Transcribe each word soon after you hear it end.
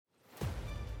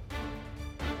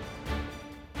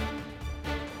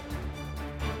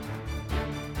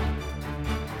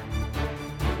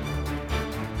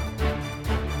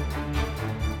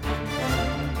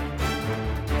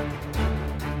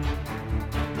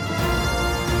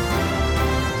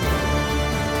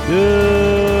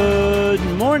Good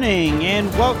morning and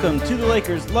welcome to the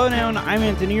Lakers Lowdown. I'm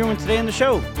Anthony Irwin. Today on the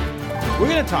show, we're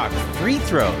going to talk free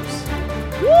throws.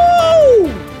 Woo!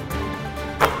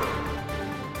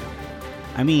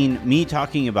 I mean, me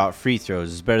talking about free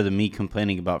throws is better than me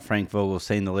complaining about Frank Vogel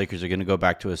saying the Lakers are going to go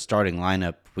back to a starting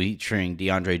lineup featuring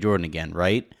DeAndre Jordan again,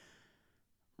 right?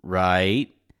 Right.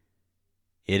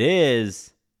 It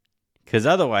is. Because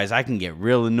otherwise I can get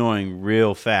real annoying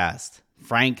real fast.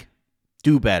 Frank,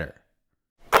 do better.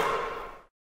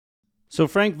 So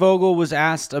Frank Vogel was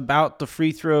asked about the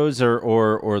free throws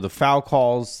or the foul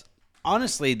calls.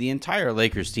 Honestly, the entire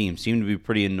Lakers team seemed to be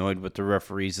pretty annoyed with the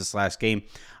referees this last game.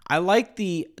 I like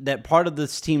that part of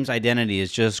this team's identity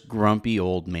is just grumpy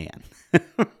old man.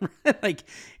 Like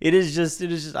it is just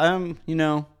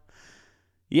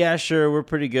yeah, sure, we're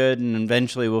pretty good and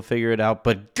eventually we'll figure it out,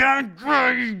 but God,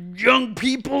 young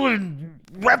people and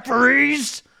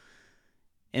referees.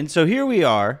 And so here we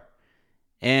are,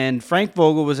 and Frank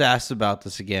Vogel was asked about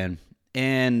this again,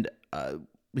 and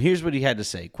here's what he had to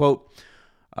say, quote,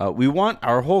 we want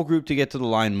our whole group to get to the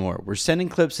line more. We're sending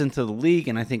clips into the league,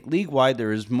 and I think league-wide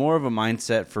there is more of a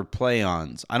mindset for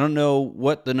play-ons. I don't know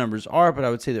what the numbers are, but I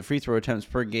would say that free throw attempts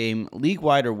per game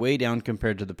league-wide are way down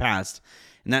compared to the past,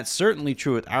 and that's certainly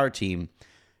true with our team.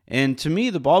 And to me,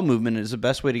 the ball movement is the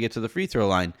best way to get to the free throw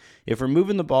line. If we're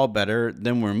moving the ball better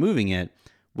than we're moving it,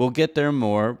 we'll get there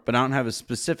more, but I don't have a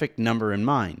specific number in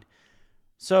mind.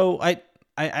 So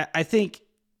I think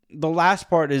the last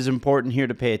part is important here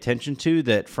to pay attention to,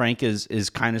 that Frank is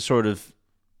kind of sort of,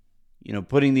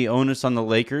 putting the onus on the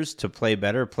Lakers to play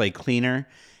better, play cleaner,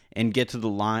 and get to the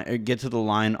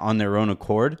line on their own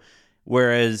accord.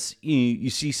 Whereas you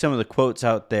see some of the quotes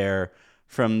out there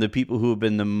from the people who have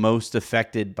been the most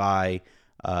affected by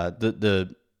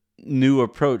the new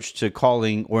approach to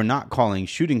calling or not calling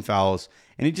shooting fouls,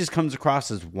 and it just comes across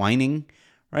as whining,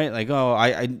 right? Like, oh,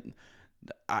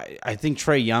 I think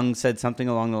Trae Young said something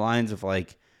along the lines of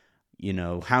like,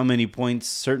 how many points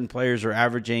certain players are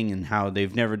averaging and how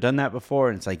they've never done that before.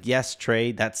 And it's like, yes,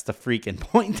 Trae, that's the freaking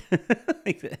point.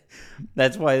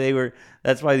 That's why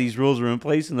these rules were in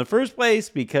place in the first place,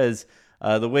 because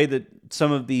the way that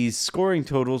some of these scoring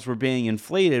totals were being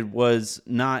inflated was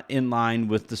not in line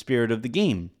with the spirit of the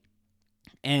game.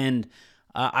 And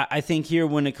I think here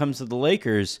when it comes to the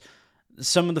Lakers,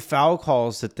 some of the foul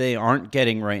calls that they aren't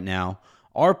getting right now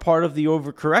are part of the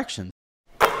overcorrection.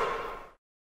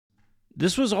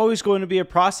 This was always going to be a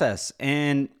process,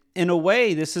 and in a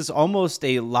way, this is almost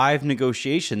a live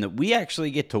negotiation that we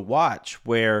actually get to watch,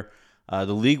 where the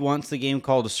league wants the game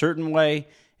called a certain way,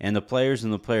 and the players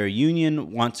and the player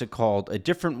union wants it called a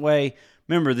different way.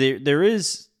 Remember, there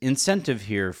is incentive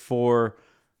here for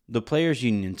the players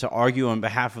union to argue on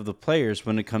behalf of the players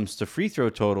when it comes to free throw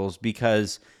totals,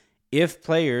 because if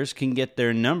players can get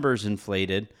their numbers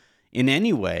inflated in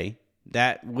any way,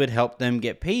 that would help them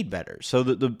get paid better. So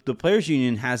the players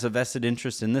union has a vested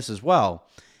interest in this as well.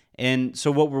 And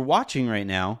so what we're watching right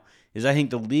now is, I think,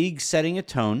 the league setting a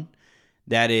tone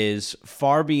that is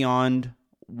far beyond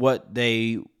what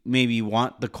they maybe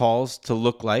want the calls to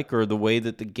look like, or the way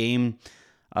that the game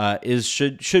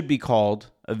should be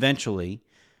called eventually.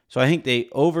 So I think they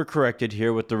overcorrected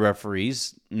here with the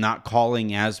referees not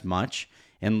calling as much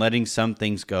and letting some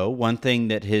things go. One thing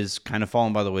that has kind of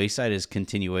fallen by the wayside is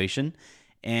continuation.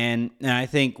 And I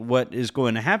think what is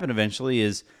going to happen eventually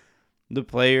is the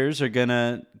players are going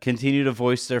to continue to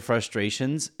voice their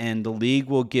frustrations, and the league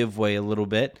will give way a little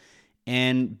bit.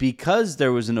 And because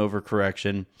there was an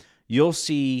overcorrection, you'll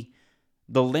see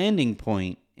the landing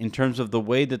point in terms of the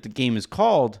way that the game is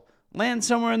called land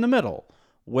somewhere in the middle,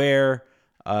 where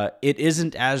it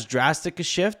isn't as drastic a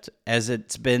shift as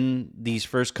it's been these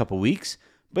first couple weeks,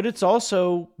 but it's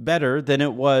also better than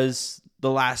it was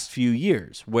the last few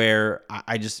years, where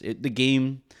the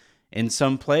game and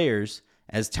some players,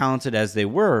 as talented as they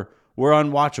were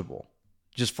unwatchable,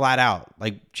 just flat out.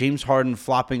 Like James Harden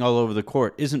flopping all over the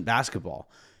court isn't basketball.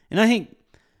 And I think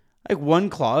like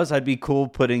one clause I'd be cool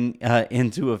putting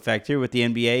into effect here with the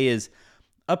NBA is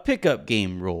a pickup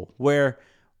game rule, where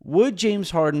would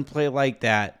James Harden play like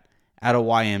that at a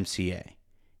YMCA?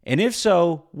 And if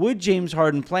so, would James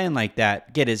Harden playing like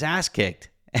that get his ass kicked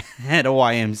at a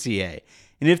YMCA?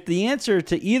 And if the answer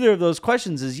to either of those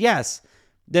questions is yes,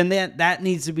 then that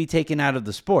needs to be taken out of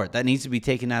the sport. That needs to be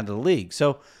taken out of the league.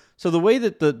 So the way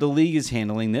that the league is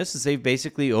handling this is they've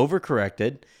basically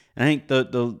overcorrected. And I think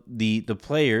the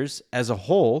players as a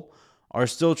whole are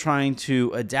still trying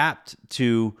to adapt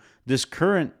to this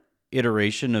current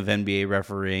iteration of NBA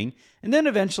refereeing. And then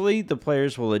eventually the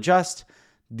players will adjust.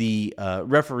 The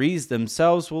referees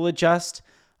themselves will adjust.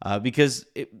 Because,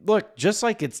 look, just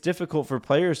like it's difficult for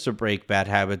players to break bad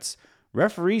habits,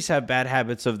 referees have bad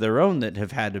habits of their own that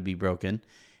have had to be broken.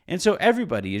 And so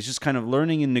everybody is just kind of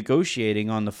learning and negotiating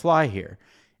on the fly here.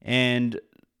 And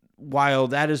while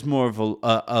that is more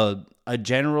of a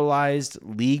generalized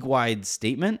league-wide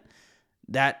statement,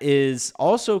 that is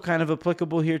also kind of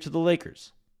applicable here to the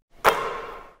Lakers.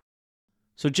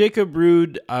 So Jacob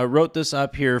Rude wrote this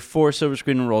up here for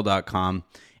SilverScreenandRoll.com,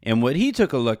 and what he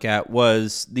took a look at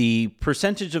was the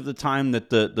percentage of the time that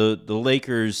the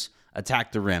Lakers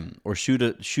attack the rim or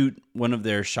shoot one of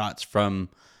their shots from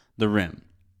the rim.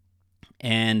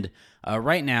 And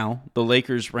right now, the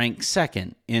Lakers rank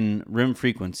second in rim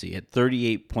frequency at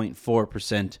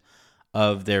 38.4%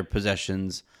 of their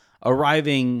possessions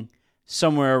arriving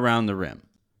somewhere around the rim.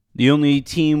 The only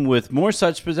team with more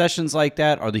such possessions like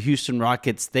that are the Houston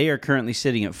Rockets. They are currently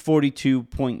sitting at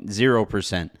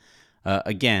 42.0%,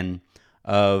 again,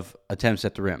 of attempts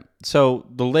at the rim. So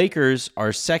the Lakers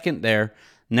are second there.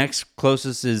 Next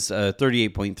closest is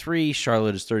 38.3.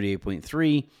 Charlotte is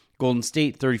 38.3. Golden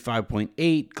State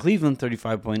 35.8. Cleveland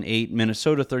 35.8.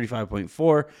 Minnesota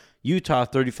 35.4. Utah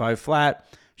 35 flat.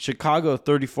 Chicago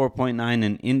 34.9.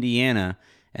 And Indiana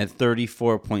at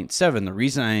 34.7. The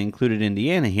reason I included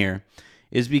Indiana here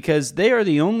is because they are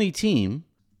the only team,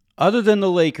 other than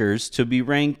the Lakers, to be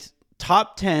ranked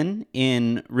top 10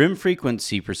 in rim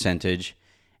frequency percentage,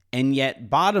 and yet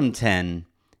bottom 10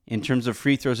 in terms of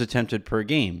free throws attempted per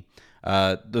game.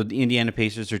 The Indiana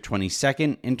Pacers are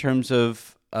 22nd in terms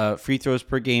of free throws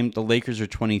per game. The Lakers are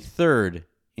 23rd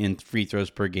in free throws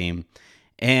per game.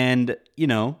 And,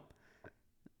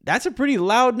 that's a pretty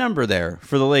loud number there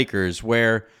for the Lakers,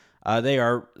 where they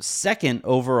are second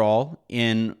overall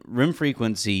in rim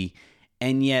frequency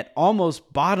and yet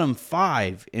almost bottom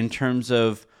 5 in terms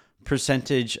of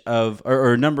percentage of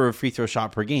or number of free throw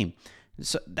shot per game.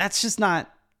 So that's just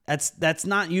not that's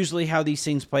not usually how these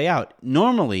things play out.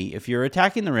 Normally, if you're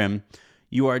attacking the rim,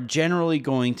 you are generally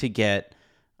going to get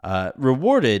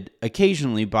rewarded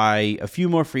occasionally by a few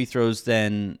more free throws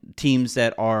than teams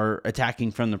that are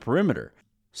attacking from the perimeter.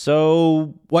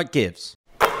 So what gives?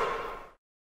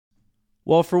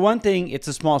 Well, for one thing, it's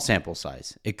a small sample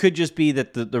size. It could just be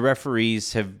that the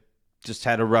referees have just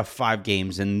had a rough 5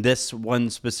 games in this one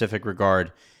specific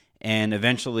regard, and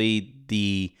eventually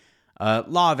the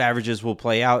law of averages will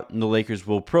play out and the Lakers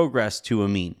will progress to a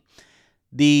mean.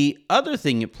 The other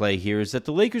thing at play here is that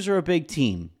the Lakers are a big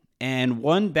team, and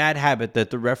one bad habit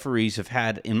that the referees have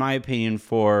had, in my opinion,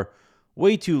 for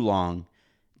way too long,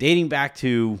 dating back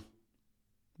to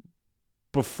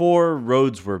before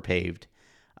roads were paved,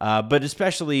 but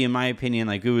especially in my opinion,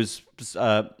 like it was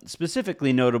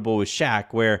specifically notable with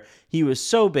Shaq, where he was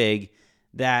so big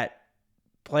that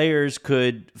players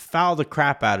could foul the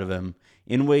crap out of him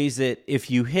in ways that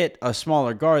if you hit a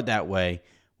smaller guard that way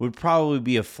would probably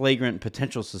be a flagrant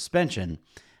potential suspension.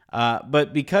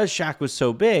 But because Shaq was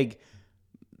so big,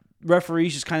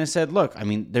 referees just kind of said, look,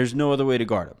 there's no other way to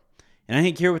guard him. And I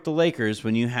think here with the Lakers,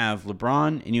 when you have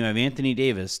LeBron and you have Anthony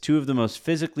Davis, two of the most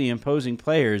physically imposing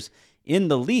players in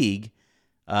the league,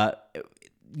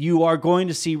 you are going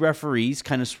to see referees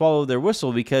kind of swallow their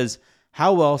whistle, because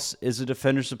how else is a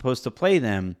defender supposed to play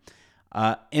them?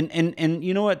 And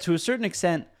you know what? To a certain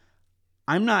extent,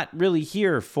 I'm not really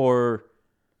here for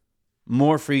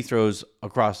more free throws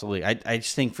across the league. I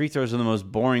just think free throws are the most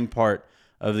boring part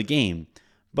of the game.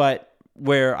 But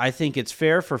where I think it's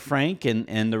fair for Frank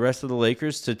and the rest of the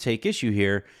Lakers to take issue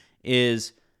here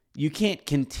is you can't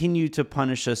continue to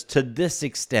punish us to this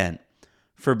extent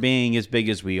for being as big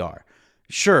as we are.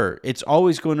 Sure, it's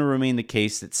always going to remain the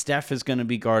case that Steph is going to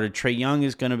be guarded, Trae Young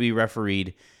is going to be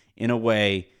refereed in a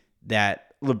way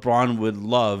that LeBron would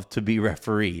love to be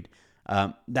refereed.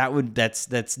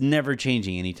 That's never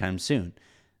changing anytime soon.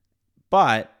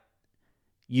 But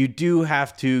you do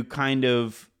have to kind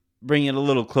of bring it a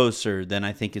little closer than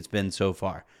I think it's been so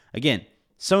far. Again,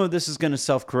 some of this is going to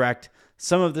self-correct.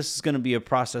 Some of this is going to be a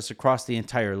process across the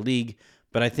entire league.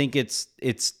 But I think it's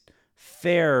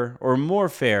fair, or more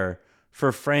fair,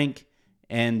 for Frank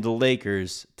and the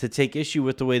Lakers to take issue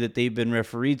with the way that they've been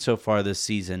refereed so far this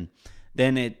season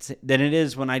than it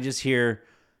is when I just hear,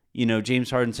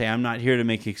 James Harden say, I'm not here to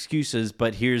make excuses,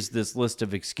 but here's this list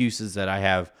of excuses that I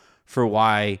have for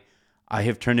why I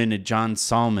have turned into John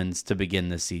Salmons to begin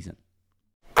this season.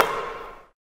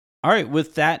 All right,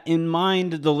 with that in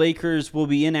mind, the Lakers will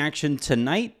be in action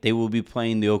tonight. They will be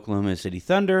playing the Oklahoma City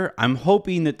Thunder. I'm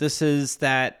hoping that this is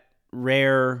that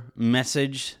rare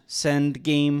message send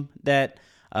game that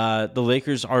the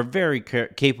Lakers are very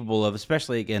capable of,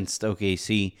 especially against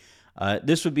OKC.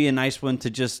 This would be a nice one to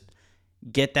just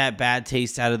get that bad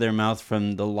taste out of their mouth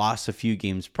from the loss a few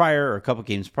games prior or a couple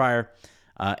games prior,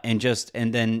 and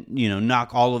then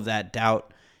knock all of that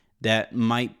doubt that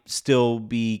might still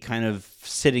be kind of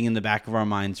sitting in the back of our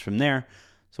minds from there.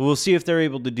 So we'll see if they're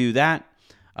able to do that.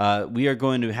 We are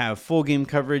going to have full game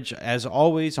coverage as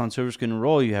always on Silver Screen and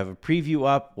Roll. You have a preview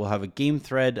up, we'll have a game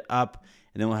thread up,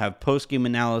 and then we'll have post game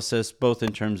analysis, both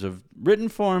in terms of written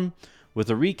form with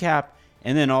a recap,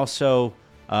 and then also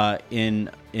in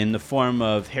the form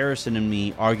of Harrison and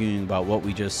me arguing about what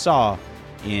we just saw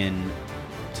in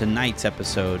tonight's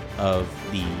episode of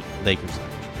the Lakers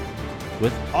Lounge.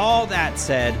 With all that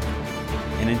said,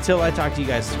 and until I talk to you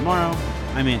guys tomorrow,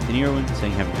 I'm Anthony Irwin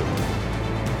saying have a good one.